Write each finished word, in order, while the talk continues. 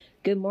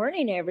Good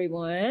morning,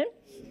 everyone.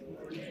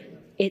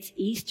 It's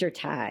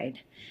Eastertide.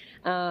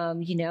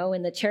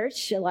 In the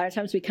church, a lot of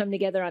times we come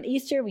together on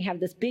Easter and we have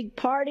this big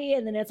party,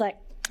 and then it's like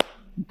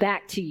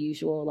back to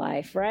usual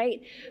life,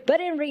 right? But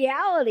in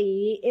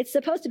reality, it's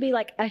supposed to be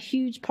like a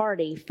huge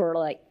party for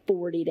like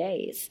 40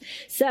 days.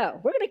 So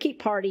we're going to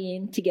keep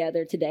partying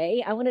together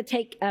today. I want to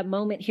take a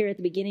moment here at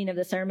the beginning of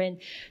the sermon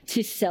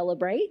to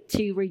celebrate,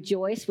 to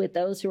rejoice with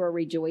those who are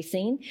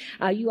rejoicing.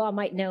 You all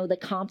might know the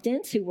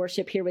Comptons who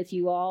worship here with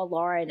you all,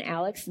 Laura and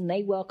Alex, and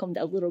they welcomed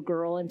a little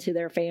girl into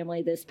their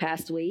family this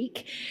past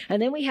week.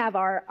 And then we have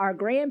our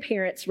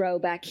grandparents row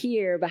back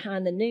here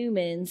behind the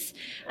Newmans.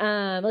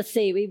 Let's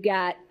see, we've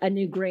got a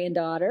new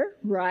granddaughter,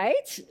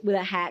 right? With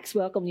a Hacks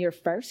welcome your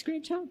first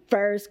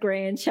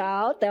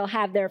grandchild. They'll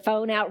have their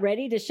phone out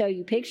ready to show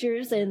you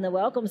pictures in the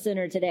Welcome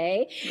Center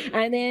today.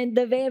 And then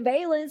the Van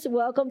Valens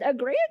welcomed a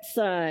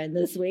grandson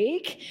this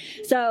week.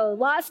 So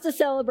lots to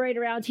celebrate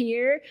around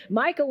here.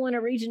 Michael won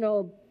a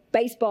regional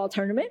baseball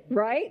tournament,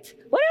 right?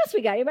 What else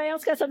we got? Anybody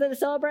else got something to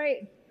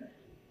celebrate?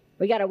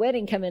 We got a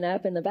wedding coming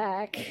up in the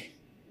back.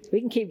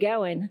 We can keep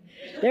going.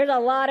 There's a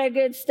lot of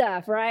good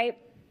stuff, right?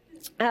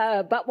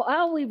 But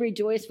while we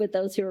rejoice with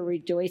those who are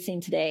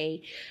rejoicing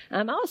today,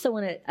 I also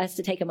want us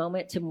to take a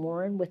moment to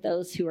mourn with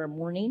those who are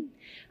mourning.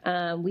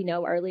 We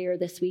know earlier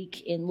this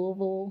week in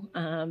Louisville,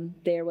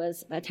 there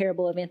was a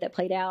terrible event that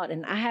played out,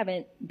 and I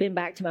haven't been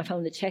back to my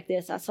phone to check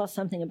this. I saw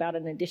something about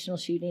an additional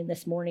shooting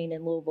this morning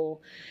in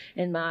Louisville,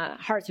 and my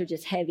hearts are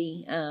just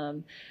heavy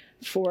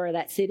for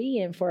that city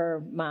and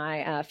for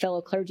my fellow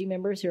clergy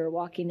members who are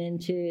walking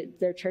into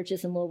their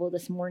churches in Louisville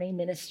this morning,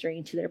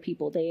 ministering to their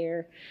people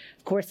there.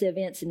 Of course, the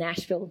events in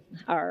Nashville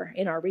are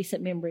in our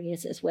recent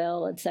memories as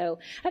well. And so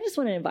I just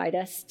want to invite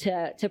us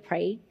to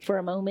pray for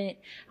a moment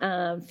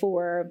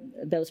for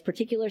those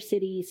particular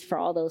cities, for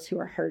all those who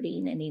are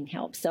hurting and needing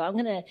help. So I'm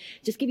going to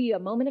just give you a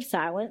moment of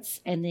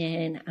silence, and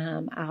then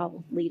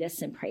I'll lead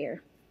us in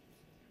prayer.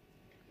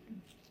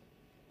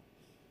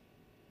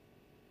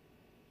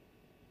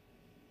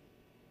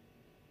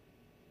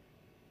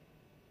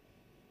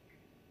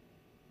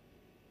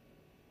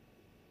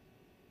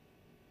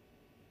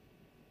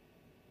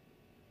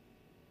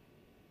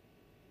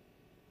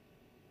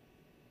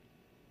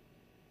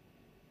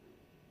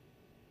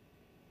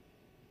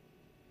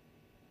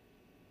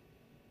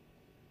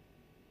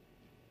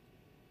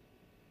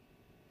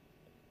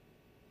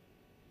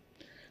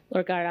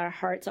 Lord God, our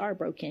hearts are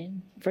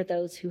broken for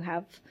those who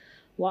have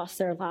lost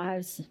their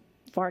lives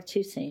far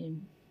too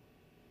soon.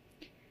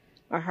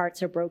 Our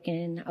hearts are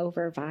broken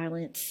over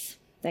violence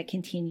that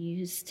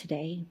continues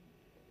today.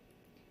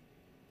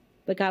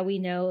 But God, we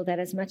know that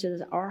as much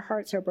as our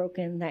hearts are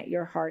broken, that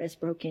your heart is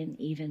broken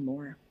even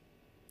more.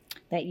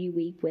 That you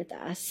weep with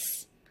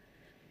us,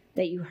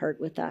 that you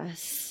hurt with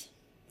us,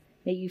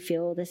 that you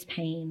feel this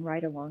pain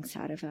right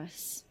alongside of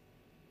us.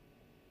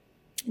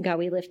 God,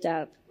 we lift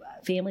up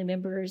family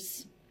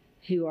members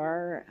who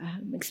are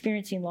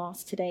experiencing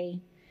loss today.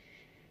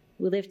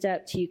 We lift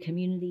up to you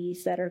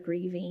communities that are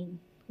grieving.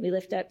 We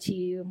lift up to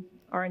you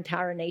our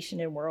entire nation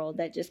and world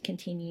that just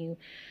continue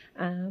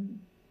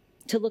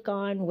to look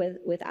on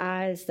with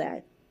eyes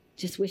that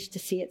just wish to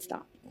see it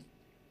stop.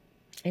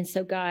 And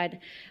so, God,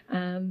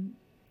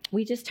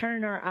 we just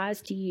turn our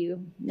eyes to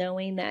you,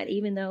 knowing that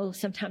even though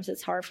sometimes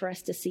it's hard for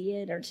us to see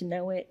it or to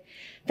know it,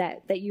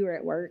 that you are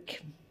at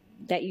work,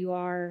 that you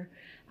are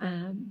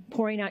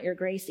pouring out your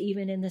grace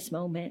even in this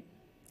moment,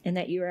 and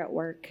that you're at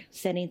work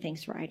setting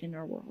things right in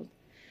our world.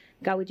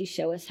 God, would you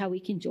show us how we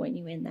can join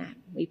you in that?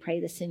 We pray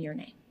this in your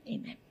name.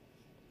 Amen.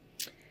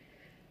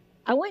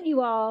 I want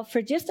you all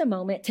for just a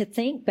moment to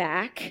think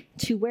back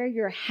to where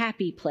your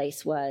happy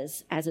place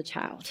was as a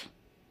child.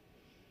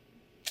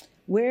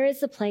 Where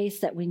is the place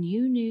that when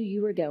you knew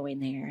you were going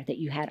there, that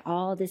you had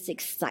all this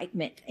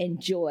excitement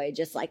and joy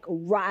just like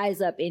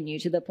rise up in you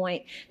to the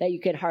point that you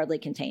could hardly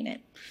contain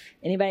it?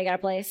 Anybody got a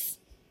place?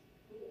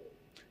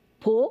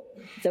 Pool?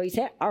 So he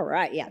said, all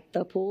right, yeah,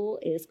 the pool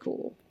is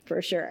cool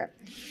for sure.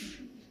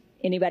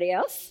 Anybody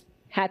else?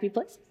 Happy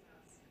place?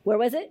 Where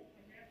was it?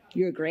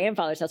 Your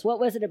grandfather's house.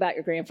 What was it about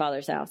your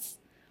grandfather's house?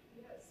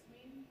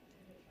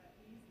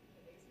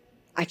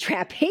 A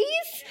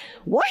trapeze?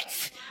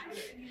 What?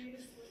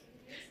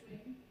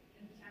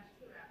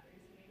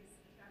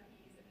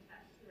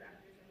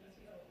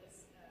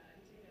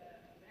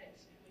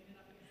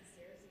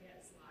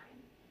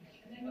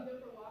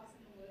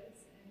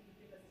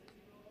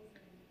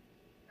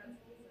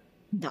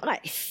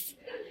 Nice.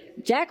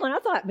 Jacqueline, I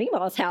thought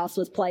Meemaw's house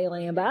was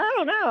Playland, but I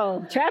don't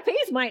know.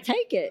 Trapeze might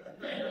take it.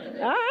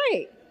 All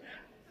right.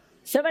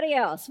 Somebody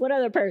else. What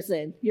other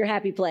person? Your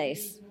happy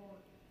place.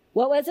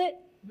 What was it?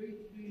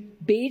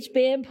 Beach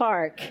Bend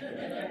Park.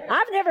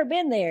 I've never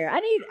been there.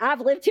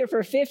 I've lived here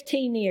for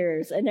 15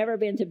 years and never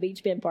been to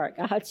Beach Bend Park.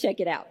 I'll have to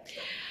check it out.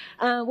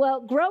 Well,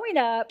 growing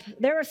up,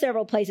 there were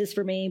several places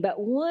for me, but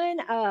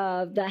one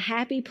of the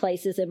happy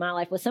places in my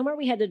life was somewhere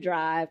we had to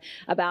drive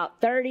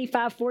about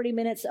 35, 40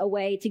 minutes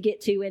away to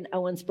get to in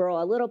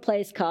Owensboro, a little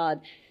place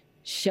called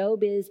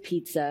Showbiz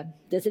Pizza.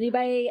 Does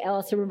anybody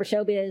else remember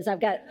Showbiz?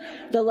 I've got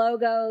the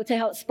logo to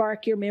help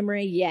spark your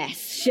memory. Yes,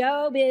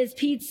 Showbiz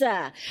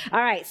Pizza. All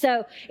right,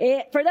 so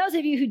for those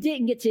of you who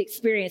didn't get to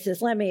experience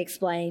this, let me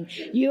explain.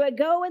 You would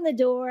go in the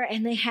door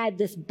and they had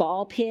this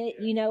ball pit,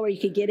 where you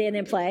could get in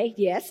and play.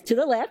 Yes, to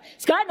the left.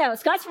 Scott knows.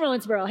 Scott's from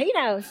Owensboro. He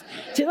knows.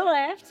 To the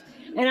left.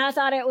 And I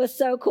thought it was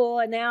so cool.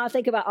 And now I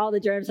think about all the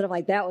germs and I'm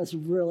like, that was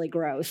really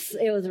gross.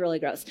 It was really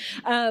gross.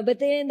 But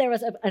then there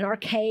was an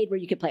arcade where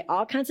you could play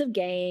all kinds of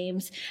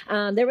games.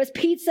 There was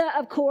pizza,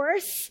 of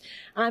course.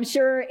 I'm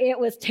sure it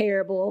was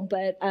terrible,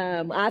 but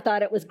I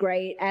thought it was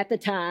great at the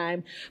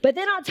time. But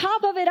then on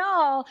top of it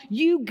all,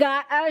 you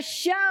got a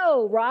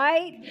show,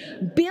 right?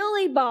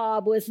 Billy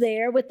Bob was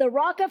there with the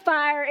Rock of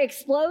Fire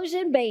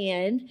Explosion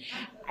Band.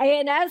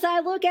 And as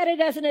I look at it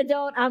as an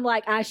adult, I'm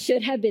like, I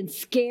should have been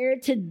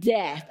scared to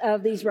death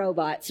of these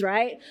robots,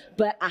 right?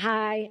 But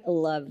I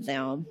love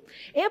them.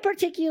 In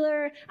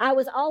particular, I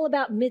was all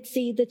about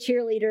Mitzi, the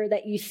cheerleader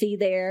that you see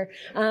there.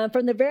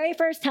 From the very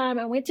first time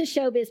I went to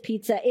Showbiz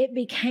Pizza, it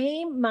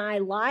became my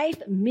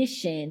life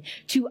mission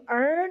to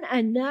earn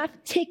enough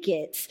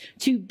tickets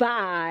to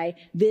buy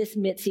this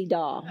Mitzi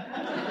doll.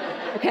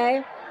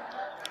 Okay?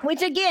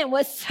 Which again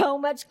was so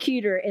much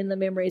cuter in the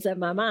memories of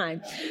my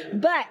mind.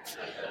 But,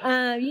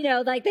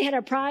 like they had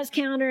a prize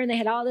counter and they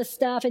had all this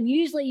stuff. And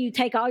usually you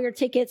take all your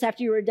tickets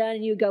after you were done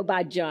and you go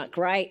buy junk,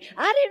 right?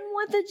 I didn't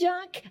want the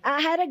junk.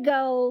 I had to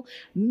go.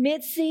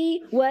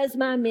 Mitzi was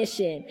my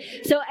mission.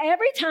 So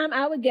every time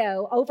I would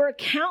go over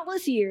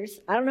countless years,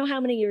 I don't know how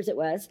many years it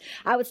was,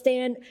 I would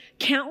stand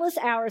countless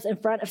hours in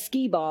front of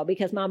skee ball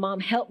because my mom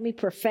helped me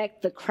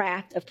perfect the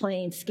craft of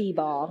playing skee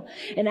ball.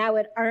 And I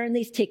would earn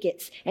these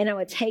tickets and I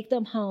would take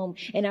them home.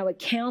 And I would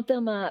count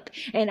them up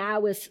and I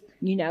was,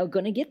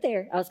 going to get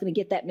there. I was going to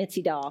get that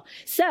Mitzi doll.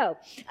 So,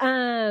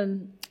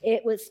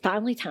 it was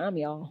finally time,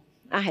 y'all.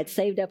 I had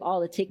saved up all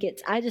the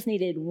tickets. I just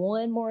needed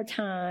one more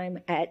time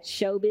at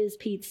Showbiz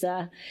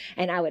Pizza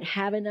and I would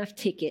have enough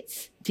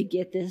tickets to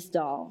get this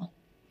doll.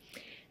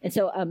 And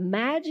so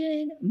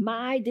imagine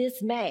my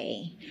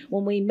dismay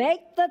when we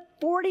make the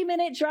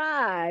 40-minute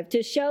drive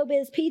to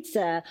Showbiz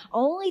Pizza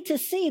only to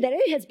see that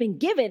it has been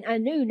given a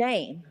new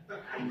name.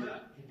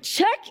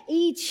 Chuck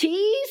E.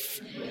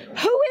 Cheese?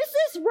 Who is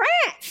this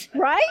rat,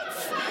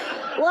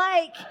 right?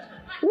 Like,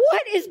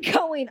 what is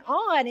going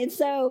on? And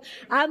so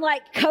I'm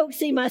like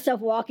coaxing myself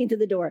walking to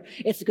the door.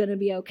 It's going to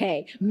be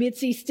okay.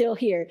 Mitzi's still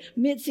here.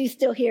 Mitzi's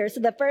still here.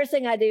 So the first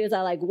thing I do is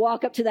I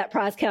walk up to that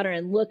prize counter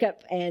and look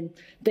up and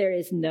there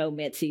is no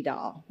Mitzi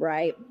doll,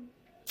 right?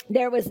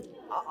 There was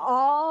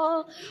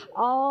all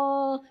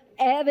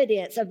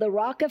evidence of the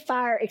Rock of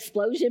Fire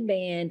Explosion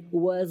Band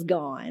was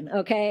gone,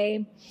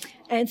 okay?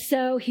 And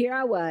so here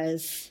I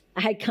was.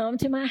 I had come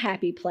to my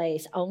happy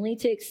place only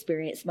to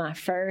experience my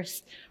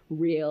first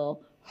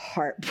real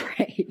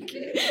heartbreak.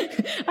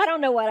 I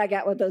don't know what I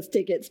got with those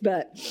tickets,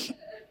 but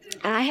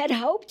I had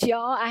hoped,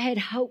 y'all. I had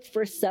hoped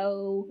for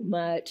so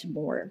much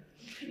more.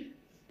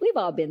 We've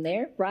all been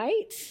there,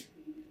 right?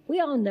 We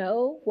all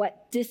know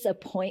what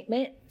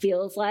disappointment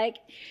feels like.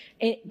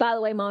 And by the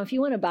way, Mom, if you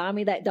want to buy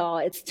me that doll,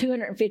 it's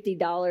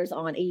 $250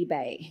 on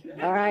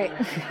eBay. All right.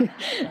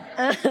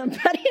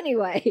 But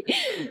anyway,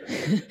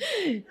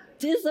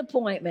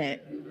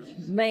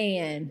 disappointment,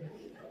 man.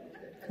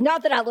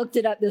 Not that I looked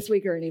it up this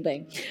week or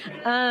anything.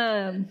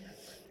 The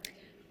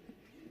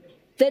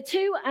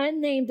two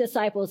unnamed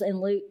disciples in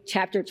Luke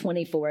chapter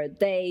 24,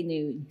 they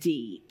knew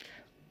deep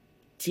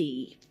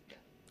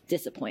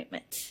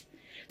disappointment.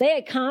 They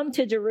had come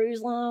to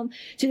Jerusalem,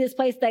 to this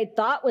place they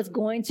thought was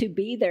going to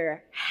be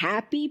their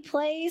happy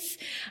place,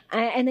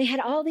 and they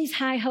had all these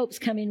high hopes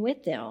coming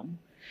with them.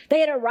 They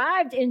had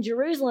arrived in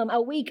Jerusalem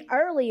a week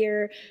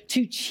earlier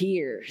to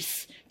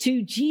cheers,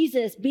 to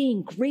Jesus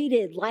being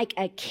greeted like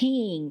a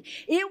king.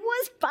 It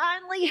was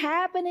finally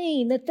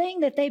happening, the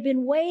thing that they've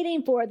been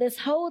waiting for this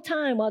whole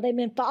time while they've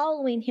been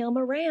following him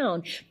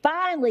around.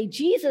 Finally,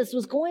 Jesus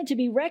was going to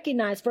be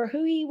recognized for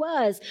who he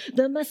was,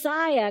 the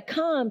Messiah,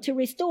 come to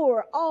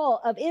restore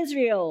all of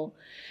Israel.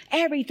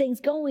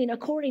 Everything's going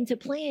according to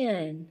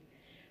plan.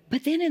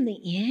 But then in the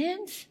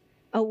end,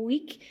 a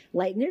week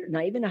later,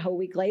 not even a whole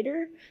week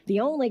later, the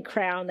only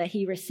crown that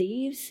he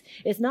receives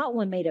is not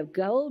one made of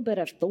gold, but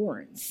of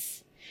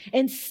thorns.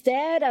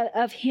 Instead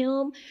of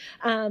him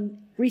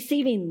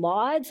receiving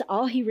lauds,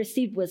 all he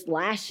received was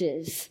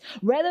lashes.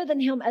 Rather than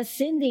him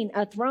ascending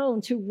a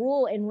throne to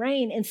rule and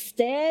reign,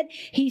 instead,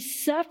 he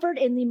suffered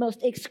in the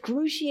most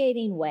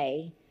excruciating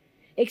way,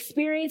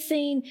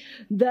 experiencing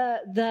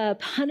the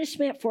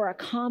punishment for a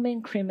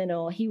common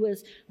criminal. He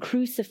was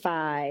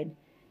crucified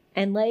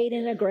and laid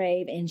in a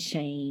grave in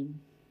shame.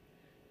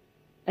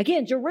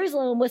 Again,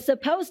 Jerusalem was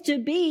supposed to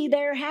be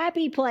their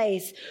happy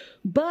place,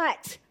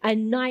 but a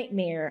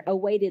nightmare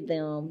awaited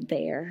them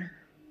there.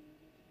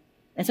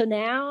 And so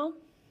now,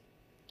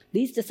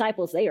 these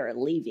disciples, they are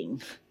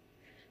leaving.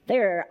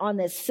 They're on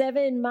this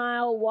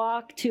 7-mile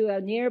walk to a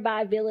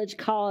nearby village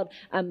called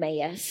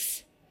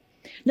Emmaus.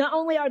 Not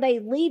only are they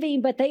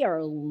leaving, but they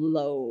are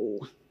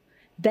low.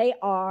 They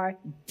are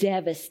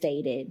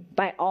devastated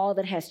by all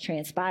that has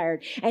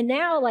transpired. And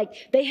now,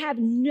 they have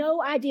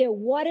no idea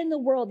what in the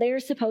world they are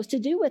supposed to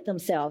do with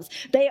themselves.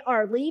 They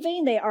are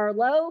leaving, they are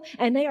low,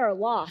 and they are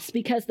lost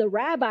because the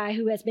rabbi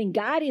who has been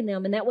guiding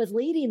them and that was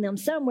leading them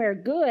somewhere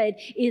good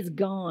is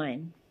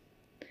gone.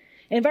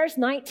 In verse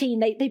 19,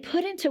 they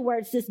put into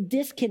words this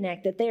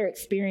disconnect that they're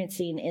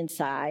experiencing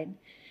inside.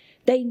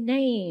 They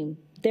name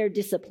their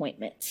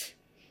disappointment.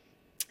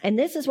 And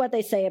this is what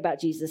they say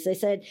about Jesus. They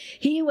said,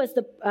 he was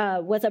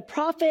a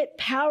prophet,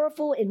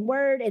 powerful in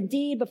word and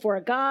deed before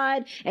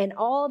God and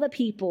all the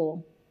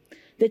people.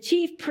 The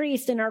chief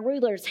priests and our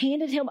rulers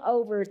handed him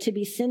over to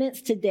be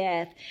sentenced to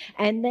death,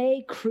 and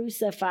they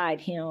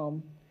crucified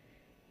him.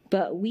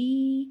 But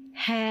we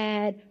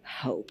had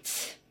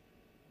hoped.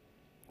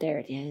 There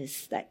it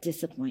is, that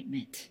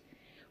disappointment.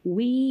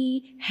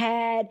 We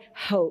had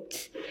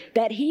hoped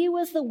that he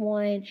was the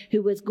one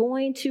who was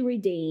going to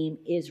redeem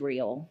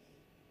Israel.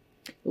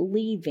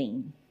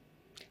 Leaving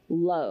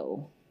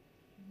low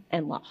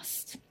and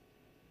lost.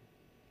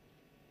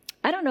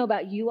 I don't know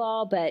about you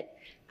all, but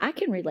I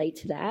can relate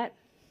to that.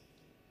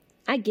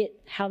 I get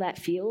how that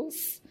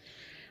feels.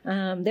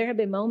 There have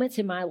been moments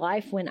in my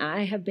life when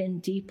I have been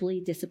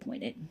deeply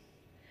disappointed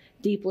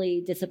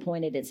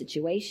in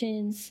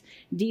situations,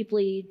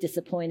 deeply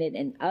disappointed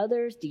in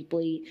others,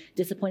 deeply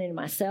disappointed in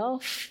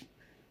myself,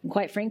 and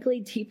quite frankly,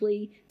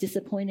 deeply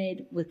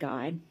disappointed with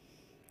God.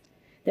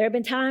 There have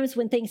been times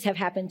when things have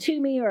happened to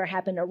me or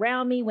happened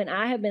around me when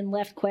I have been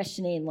left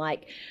questioning,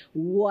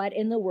 what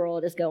in the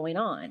world is going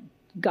on?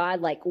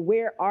 God,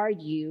 where are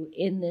you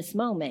in this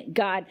moment?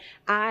 God,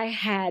 I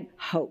had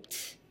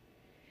hoped.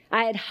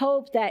 I had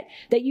hoped that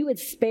you would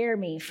spare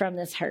me from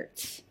this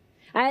hurt.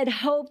 I had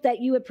hoped that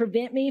you would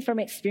prevent me from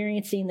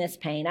experiencing this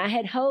pain. I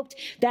had hoped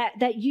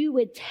that you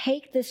would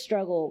take this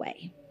struggle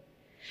away.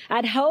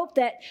 I'd hoped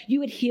that you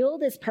would heal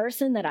this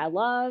person that I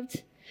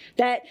loved,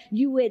 that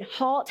you would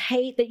halt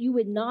hate, that you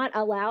would not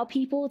allow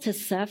people to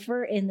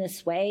suffer in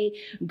this way.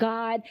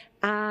 God,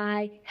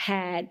 I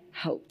had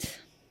hoped.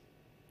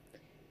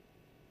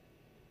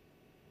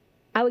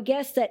 I would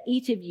guess that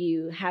each of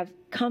you have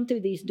come through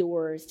these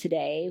doors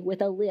today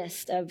with a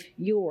list of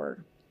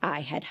your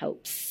I had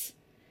hopes.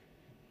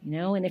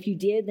 And if you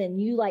did, then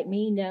you, like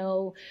me,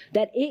 know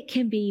that it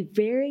can be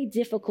very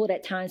difficult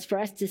at times for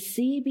us to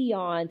see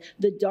beyond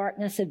the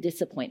darkness of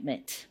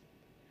disappointment.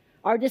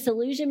 Our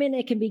disillusionment,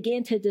 it can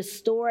begin to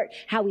distort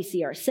how we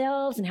see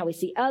ourselves and how we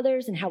see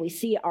others and how we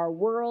see our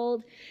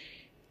world.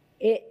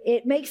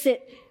 It makes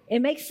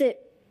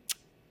it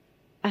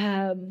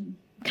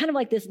kind of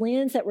like this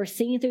lens that we're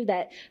seeing through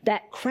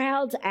that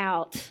crowds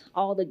out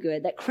all the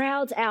good, that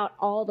crowds out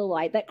all the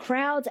light, that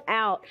crowds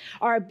out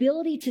our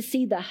ability to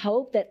see the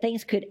hope that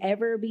things could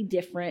ever be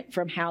different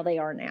from how they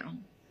are now.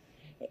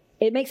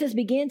 It makes us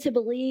begin to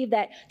believe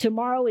that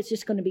tomorrow is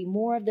just going to be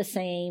more of the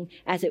same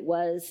as it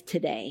was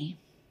today.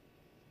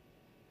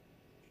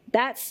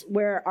 That's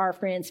where our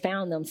friends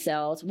found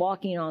themselves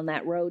walking on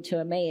that road to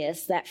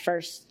Emmaus that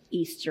first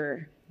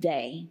Easter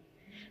day.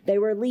 They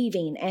were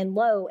leaving and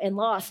low and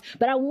lost.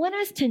 But I want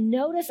us to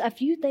notice a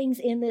few things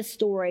in this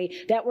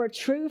story that were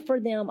true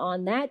for them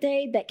on that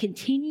day that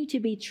continue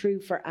to be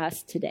true for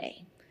us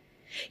today.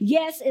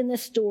 Yes, in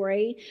this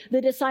story,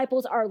 the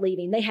disciples are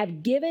leaving. They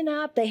have given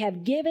up, they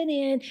have given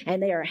in,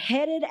 and they are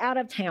headed out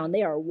of town.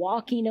 They are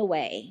walking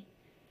away.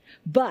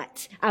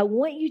 But I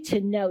want you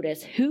to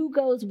notice who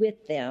goes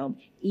with them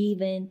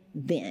even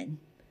then.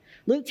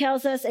 Luke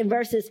tells us in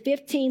verses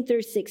 15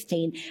 through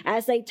 16,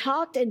 as they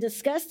talked and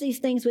discussed these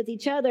things with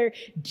each other,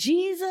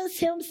 Jesus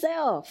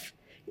himself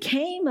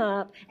came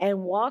up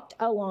and walked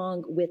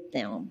along with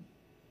them.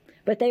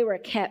 But they were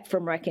kept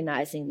from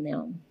recognizing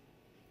him.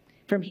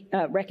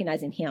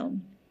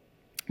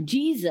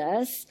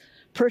 Jesus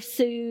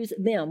pursues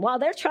them while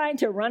they're trying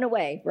to run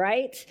away,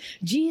 right?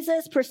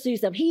 Jesus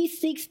pursues them. He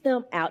seeks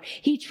them out.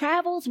 He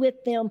travels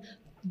with them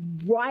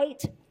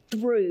right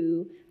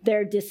through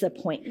their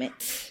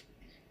disappointment,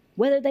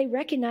 whether they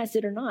recognize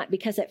it or not,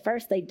 because at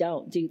first they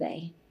don't, do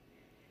they?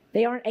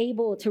 They aren't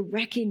able to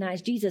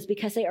recognize Jesus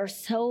because they are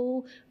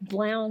so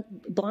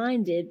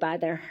blinded by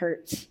their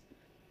hurt.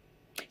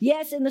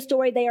 Yes, in the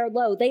story, they are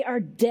low. They are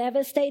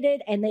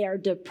devastated and they are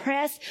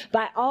depressed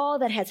by all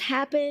that has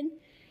happened.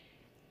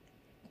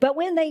 But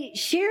when they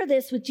share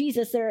this with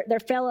Jesus, their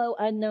fellow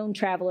unknown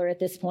traveler at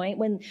this point,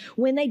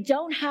 when they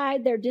don't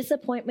hide their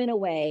disappointment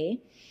away,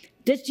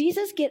 does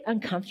Jesus get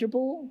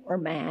uncomfortable or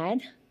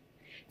mad?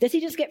 Does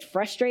he just get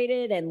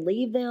frustrated and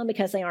leave them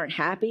because they aren't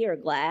happy or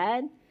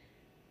glad?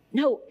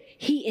 No,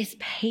 he is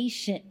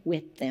patient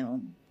with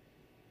them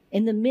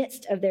in the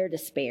midst of their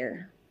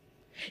despair.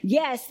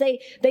 Yes,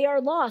 they are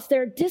lost.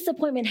 Their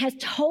disappointment has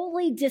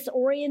totally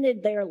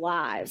disoriented their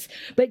lives.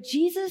 But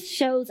Jesus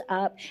shows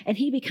up and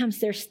he becomes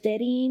their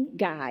steadying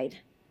guide.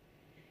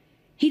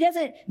 He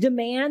doesn't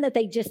demand that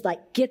they just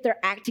get their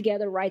act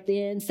together right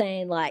then,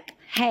 saying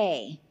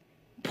hey,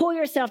 pull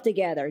yourself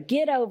together,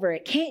 get over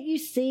it. Can't you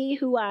see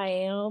who I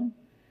am?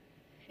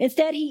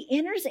 Instead, he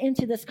enters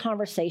into this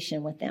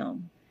conversation with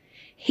them.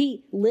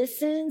 He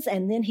listens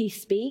and then he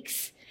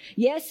speaks.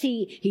 Yes,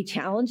 he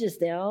challenges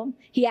them.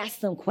 He asks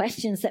them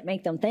questions that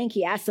make them think.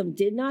 He asks them,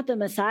 did not the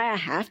Messiah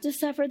have to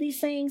suffer these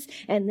things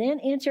and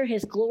then enter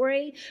his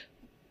glory?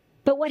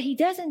 But what he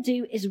doesn't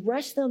do is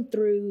rush them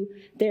through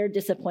their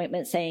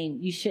disappointment saying,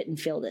 you shouldn't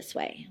feel this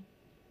way.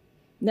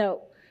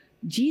 No,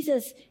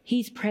 Jesus,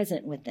 he's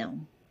present with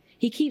them.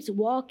 He keeps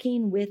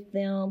walking with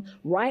them,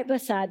 right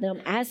beside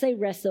them as they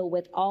wrestle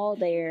with all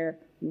their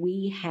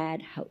we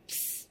had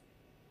hopes.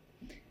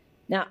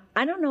 Now,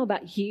 I don't know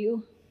about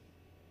you,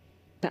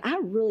 but I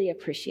really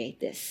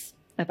appreciate this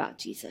about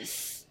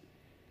Jesus.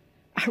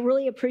 I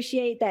really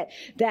appreciate that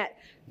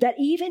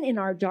even in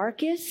our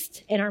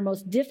darkest and our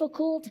most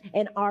difficult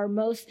and our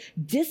most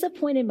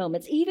disappointed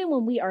moments, even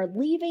when we are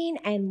leaving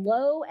and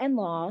low and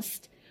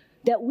lost,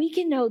 that we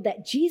can know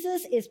that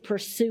Jesus is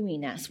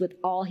pursuing us with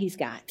all he's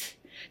got.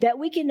 That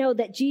we can know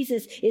that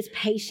Jesus is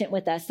patient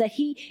with us, that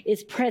he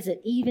is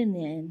present even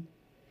then.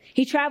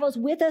 He travels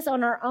with us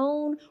on our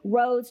own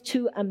roads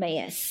to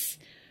Emmaus.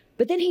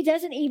 But then he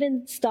doesn't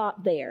even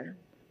stop there.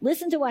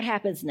 Listen to what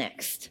happens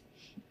next.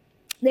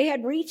 They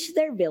had reached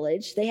their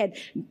village. They had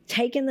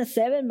taken the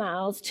 7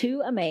 miles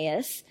to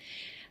Emmaus.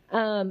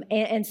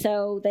 And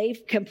so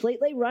they've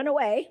completely run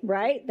away,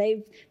 right?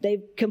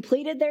 They've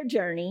completed their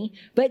journey.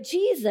 But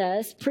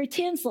Jesus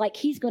pretends like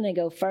he's going to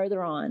go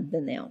further on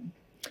than them.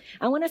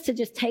 I want us to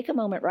just take a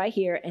moment right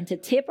here and to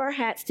tip our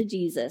hats to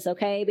Jesus,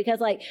 okay?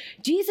 Because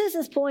Jesus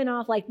is pulling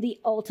off the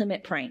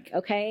ultimate prank,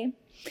 okay?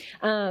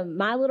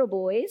 My little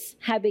boys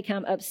have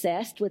become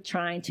obsessed with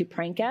trying to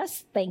prank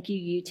us. Thank you,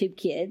 YouTube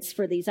kids,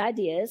 for these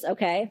ideas.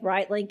 Okay,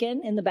 right,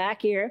 Lincoln, in the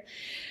back here.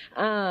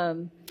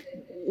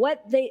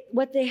 What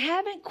they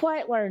haven't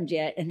quite learned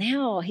yet, and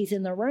now he's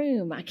in the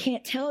room. I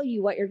can't tell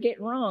you what you're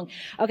getting wrong.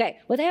 Okay,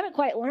 what they haven't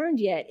quite learned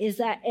yet is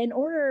that in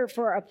order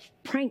for a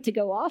prank to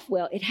go off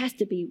well, it has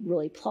to be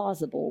really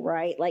plausible,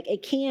 right?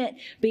 It can't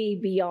be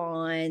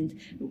beyond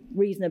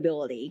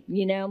reasonability,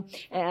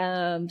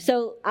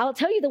 So I'll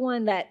tell you the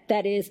one that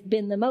has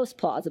been the most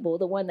plausible,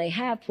 the one they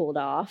have pulled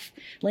off.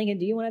 Lincoln,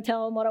 do you want to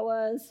tell them what it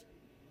was?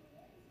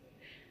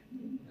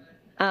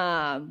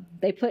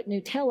 They put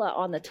Nutella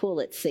on the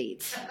toilet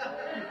seats.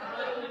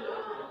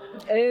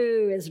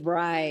 Ooh, is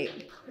right.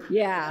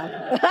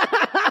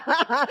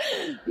 Yeah.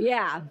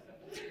 Yeah.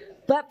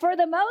 But for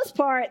the most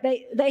part,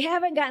 they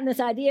haven't gotten this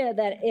idea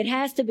that it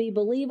has to be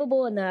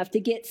believable enough to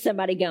get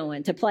somebody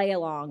going, to play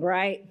along,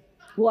 right?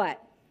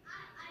 What?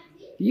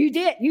 You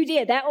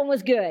did. That one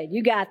was good.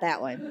 You got that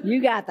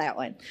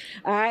one.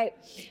 All right.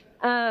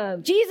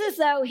 Jesus,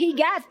 though, he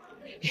got...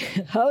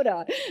 Hold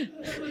on.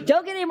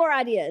 Don't get any more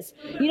ideas.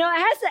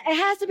 It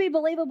has to be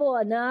believable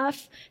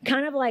enough.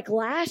 Kind of like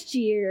last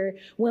year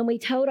when we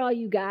told all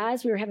you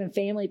guys we were having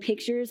family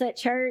pictures at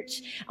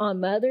church on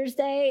Mother's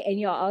Day, and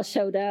y'all all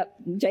showed up.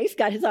 Jace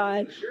got his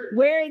on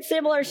wearing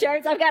similar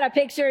shirts. I've got a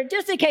picture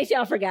just in case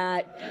y'all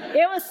forgot.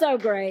 It was so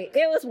great.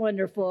 It was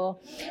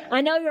wonderful.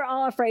 I know you're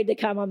all afraid to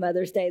come on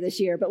Mother's Day this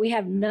year, but we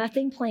have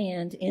nothing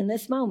planned in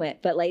this moment.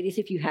 But ladies,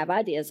 if you have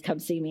ideas, come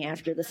see me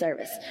after the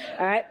service.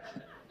 All right.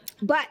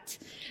 But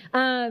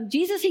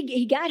Jesus,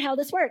 he got how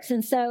this works.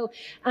 And so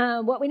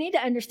what we need to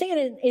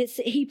understand is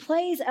he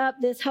plays up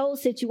this whole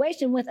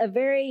situation with a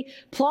very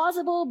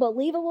plausible,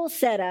 believable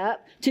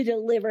setup to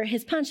deliver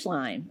his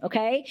punchline,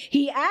 okay?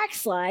 He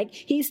acts like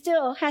he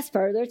still has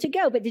further to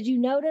go. But did you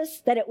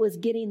notice that it was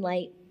getting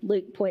late?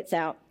 Luke points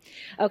out.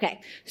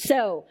 Okay,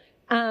 so...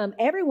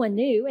 everyone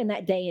knew in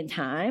that day and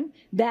time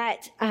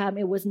that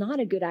it was not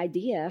a good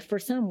idea for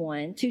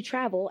someone to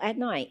travel at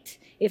night.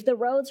 If the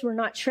roads were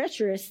not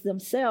treacherous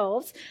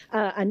themselves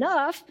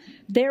enough,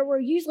 there were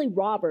usually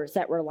robbers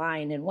that were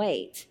lying in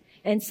wait.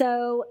 And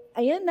so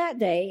in that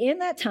day, in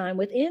that time,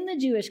 within the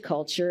Jewish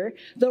culture,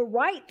 the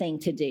right thing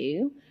to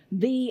do,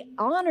 the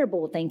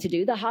honorable thing to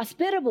do, the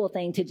hospitable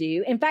thing to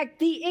do, in fact,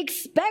 the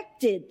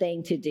expected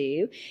thing to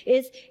do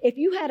is if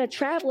you had a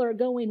traveler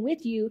going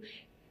with you,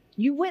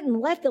 you wouldn't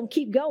let them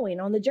keep going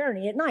on the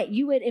journey at night.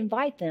 You would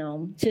invite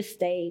them to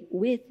stay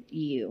with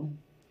you.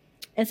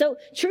 And so,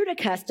 true to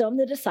custom,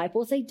 the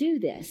disciples, they do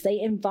this. They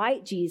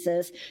invite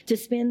Jesus to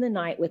spend the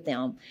night with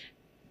them.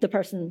 The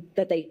person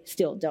that they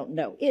still don't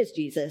know is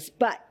Jesus,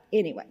 but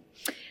anyway.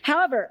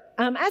 However,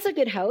 as a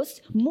good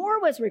host, more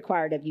was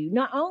required of you.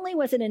 Not only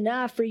was it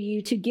enough for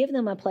you to give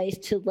them a place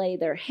to lay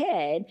their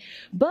head,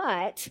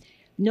 but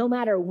no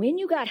matter when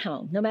you got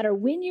home, no matter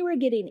when you were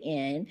getting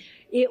in,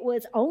 it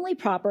was only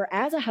proper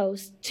as a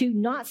host to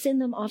not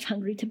send them off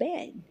hungry to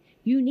bed.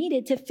 You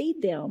needed to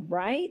feed them,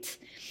 right?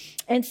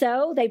 And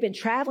so they've been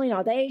traveling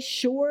all day.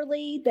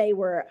 Surely they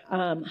were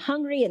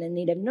hungry and in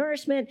need of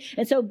nourishment.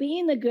 And so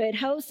being the good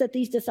hosts that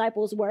these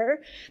disciples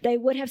were, they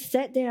would have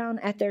sat down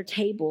at their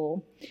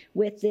table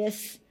with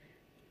this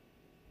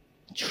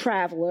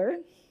traveler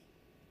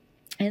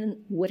and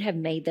would have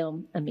made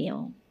them a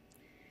meal.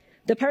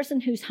 The person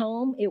whose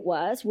home it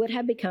was would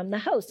have become the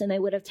host, and they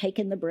would have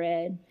taken the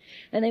bread,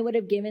 and they would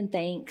have given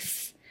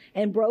thanks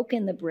and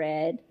broken the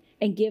bread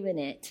and given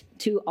it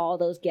to all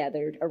those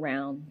gathered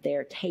around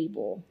their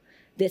table.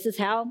 This is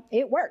how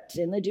it worked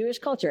in the Jewish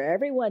culture.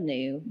 Everyone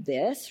knew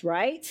this,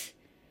 right?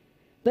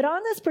 But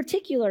on this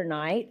particular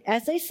night,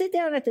 as they sit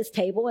down at this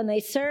table and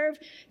they serve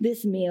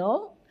this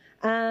meal,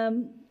 something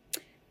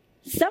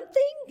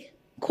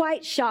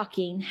quite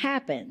shocking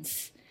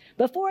happens.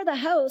 Before the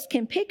host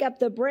can pick up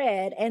the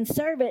bread and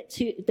serve it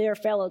to their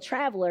fellow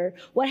traveler,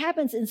 what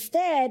happens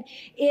instead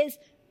is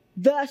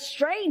the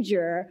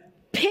stranger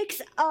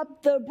picks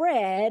up the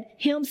bread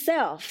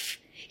himself.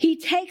 He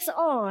takes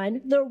on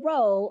the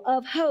role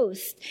of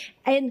host.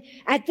 And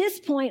at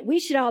this point, we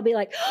should all be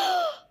like,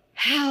 oh,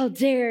 how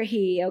dare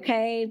he,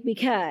 okay?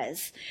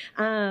 Because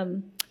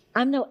I'm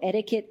no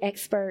etiquette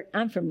expert.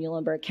 I'm from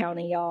Muhlenberg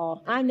County,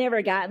 y'all. I've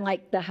never gotten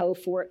like the hoe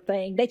fork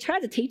thing. They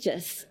tried to teach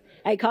us.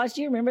 Hey, Cause,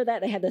 do you remember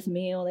that? They had this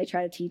meal. They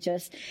tried to teach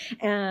us.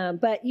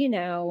 But, you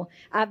know,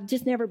 I've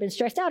just never been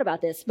stressed out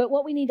about this. But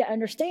what we need to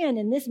understand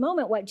in this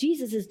moment, what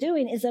Jesus is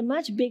doing is a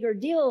much bigger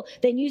deal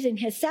than using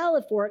his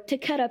salad fork to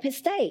cut up his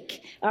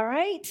steak. All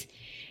right?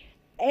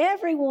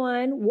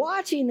 Everyone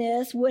watching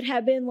this would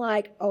have been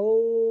like,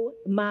 oh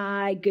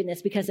my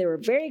goodness, because there were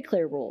very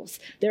clear rules.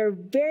 There were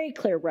very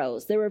clear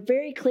roles. There were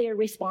very clear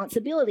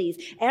responsibilities.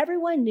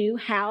 Everyone knew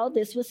how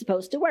this was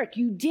supposed to work.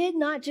 You did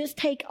not just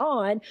take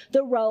on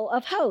the role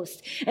of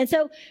host. And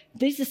so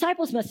these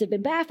disciples must have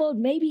been baffled,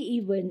 maybe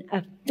even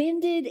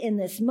offended in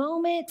this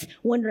moment,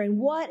 wondering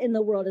what in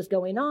the world is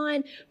going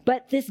on.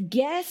 But this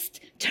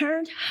guest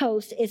turned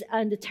host is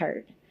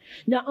undeterred.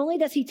 Not only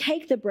does he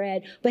take the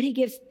bread, but he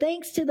gives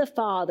thanks to the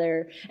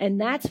Father. And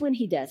that's when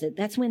he does it.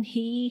 That's when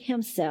he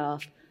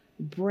himself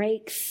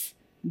breaks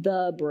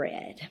the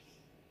bread.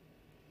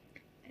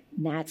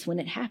 And that's when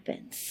it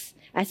happens.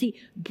 As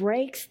he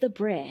breaks the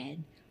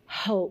bread,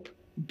 hope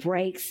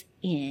breaks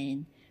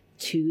in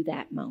to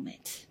that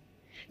moment.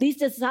 These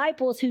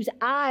disciples whose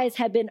eyes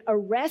have been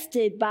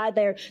arrested by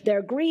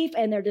their grief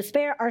and their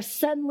despair are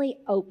suddenly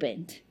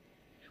opened,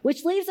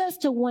 which leaves us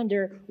to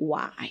wonder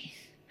why.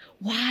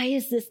 Why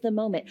is this the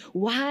moment?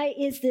 Why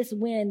is this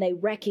when they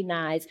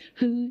recognize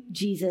who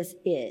Jesus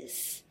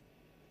is?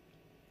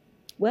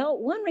 Well,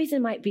 one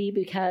reason might be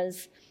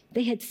because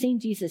they had seen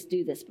Jesus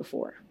do this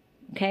before,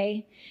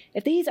 okay?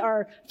 If these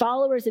are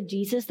followers of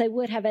Jesus, they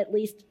would have at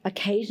least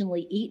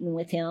occasionally eaten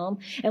with him.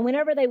 And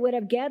whenever they would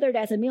have gathered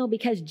as a meal,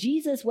 because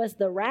Jesus was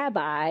the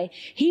rabbi,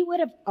 he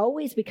would have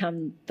always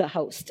become the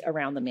host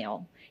around the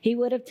meal. He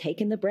would have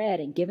taken the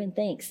bread and given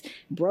thanks,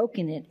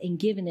 broken it and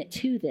given it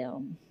to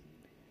them.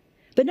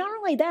 But not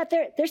only that,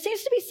 there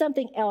seems to be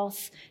something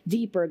else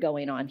deeper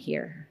going on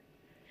here.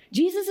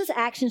 Jesus'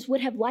 actions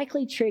would have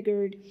likely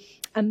triggered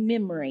a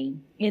memory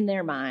in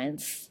their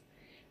minds,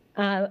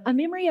 a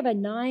memory of a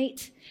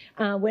night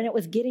when it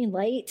was getting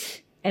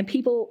late and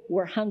people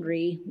were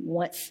hungry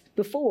once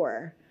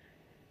before,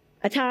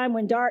 a time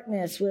when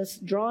darkness was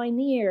drawing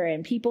near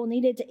and people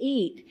needed to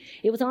eat.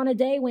 It was on a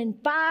day when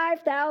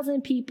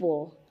 5,000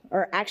 people,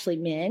 or actually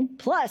men,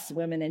 plus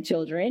women and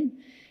children,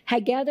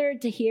 had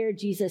gathered to hear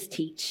Jesus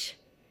teach.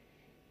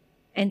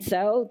 And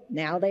so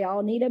now they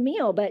all need a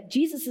meal. But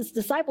Jesus'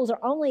 disciples are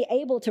only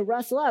able to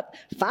rustle up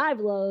 5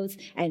 loaves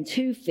and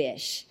 2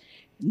 fish.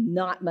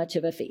 Not much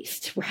of a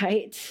feast,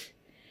 right?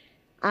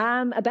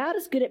 I'm about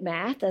as good at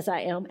math as I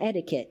am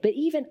etiquette. But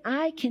even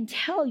I can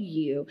tell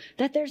you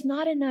that there's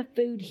not enough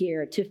food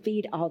here to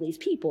feed all these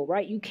people,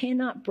 right? You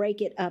cannot break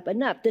it up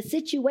enough. The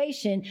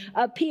situation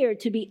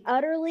appeared to be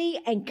utterly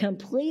and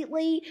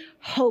completely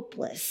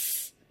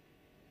hopeless.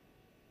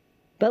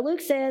 But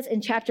Luke says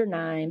in chapter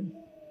 9,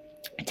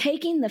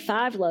 taking the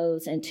 5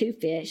 loaves and 2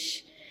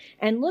 fish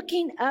and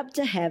looking up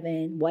to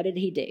heaven, what did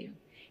he do?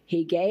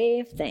 He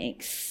gave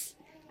thanks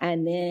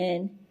and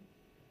then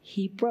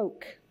he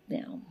broke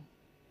them.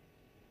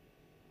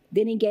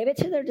 Then he gave it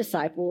to their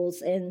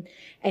disciples and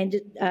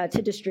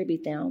to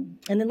distribute them.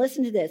 And then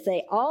listen to this.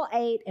 They all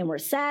ate and were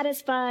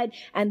satisfied,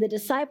 and the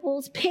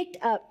disciples picked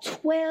up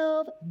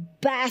 12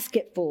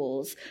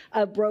 basketfuls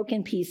of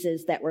broken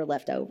pieces that were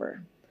left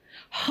over.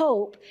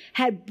 Hope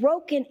had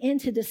broken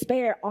into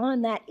despair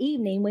on that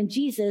evening when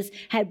Jesus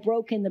had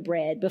broken the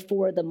bread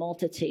before the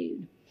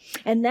multitude.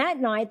 And that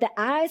night, the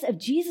eyes of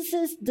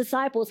Jesus'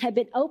 disciples had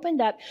been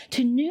opened up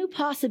to new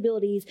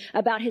possibilities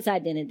about his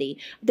identity.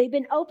 They've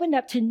been opened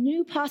up to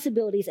new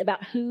possibilities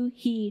about who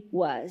he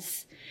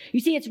was. You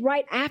see, it's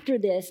right after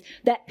this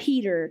that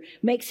Peter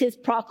makes his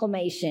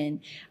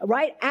proclamation,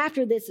 right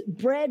after this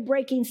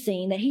bread-breaking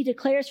scene, that he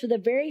declares for the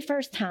very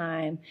first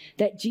time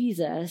that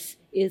Jesus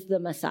is the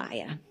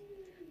Messiah,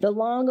 the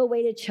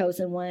long-awaited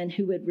chosen one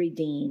who would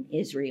redeem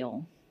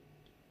Israel.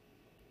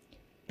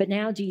 But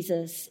now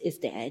Jesus is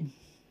dead.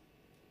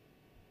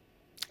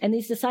 And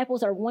these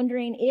disciples are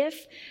wondering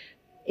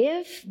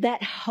if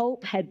that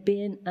hope had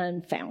been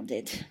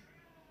unfounded,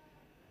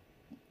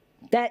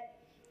 that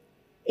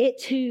it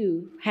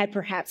too had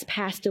perhaps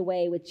passed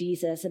away with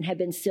Jesus and had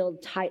been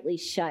sealed tightly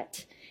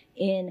shut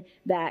in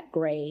that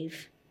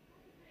grave.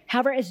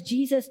 However, as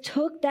Jesus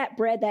took that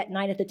bread that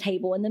night at the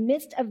table in the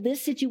midst of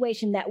this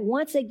situation that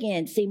once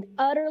again seemed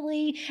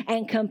utterly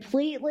and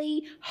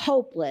completely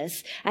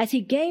hopeless, as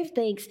he gave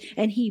thanks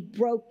and he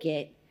broke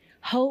it,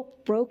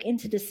 hope broke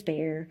into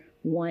despair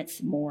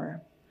once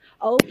more,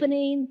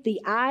 opening the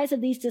eyes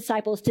of these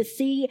disciples to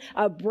see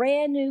a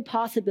brand new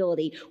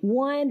possibility,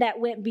 one that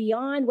went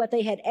beyond what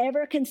they had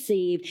ever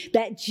conceived,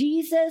 that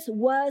Jesus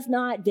was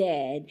not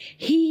dead.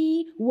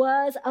 He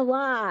was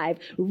alive,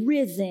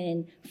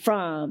 risen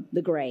from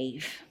the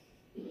grave.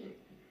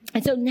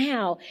 And so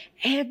now,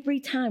 every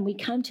time we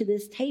come to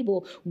this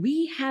table,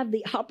 we have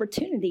the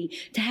opportunity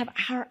to have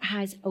our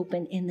eyes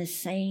open in the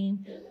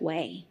same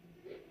way.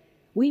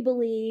 We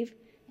believe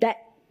that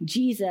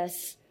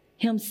Jesus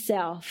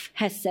himself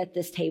has set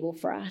this table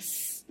for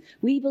us.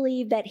 We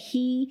believe that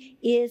he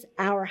is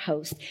our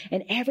host.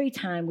 And every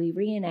time we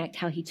reenact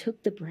how he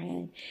took the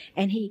bread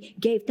and he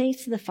gave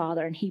thanks to the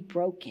Father and he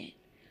broke it,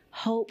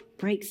 hope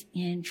breaks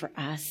in for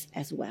us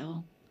as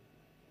well.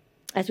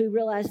 As we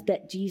realize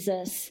that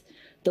Jesus,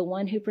 the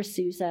one who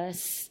pursues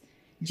us,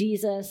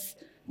 Jesus,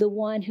 the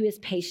one who is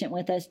patient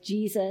with us,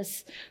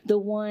 Jesus, the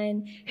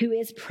one who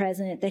is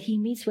present, that he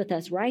meets with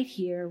us right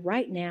here,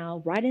 right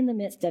now, right in the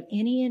midst of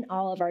any and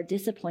all of our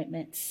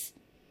disappointments,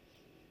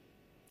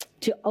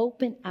 to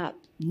open up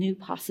new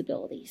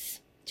possibilities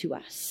to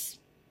us.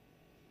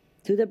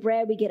 Through the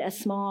bread, we get a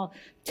small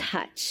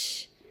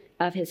touch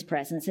of his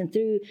presence, and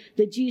through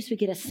the juice, we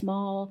get a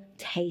small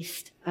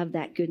taste of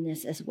that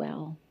goodness as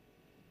well.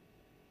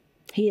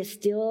 He is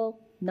still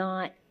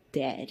not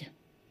dead.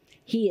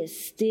 He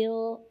is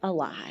still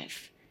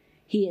alive.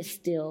 He is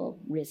still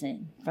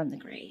risen from the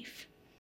grave.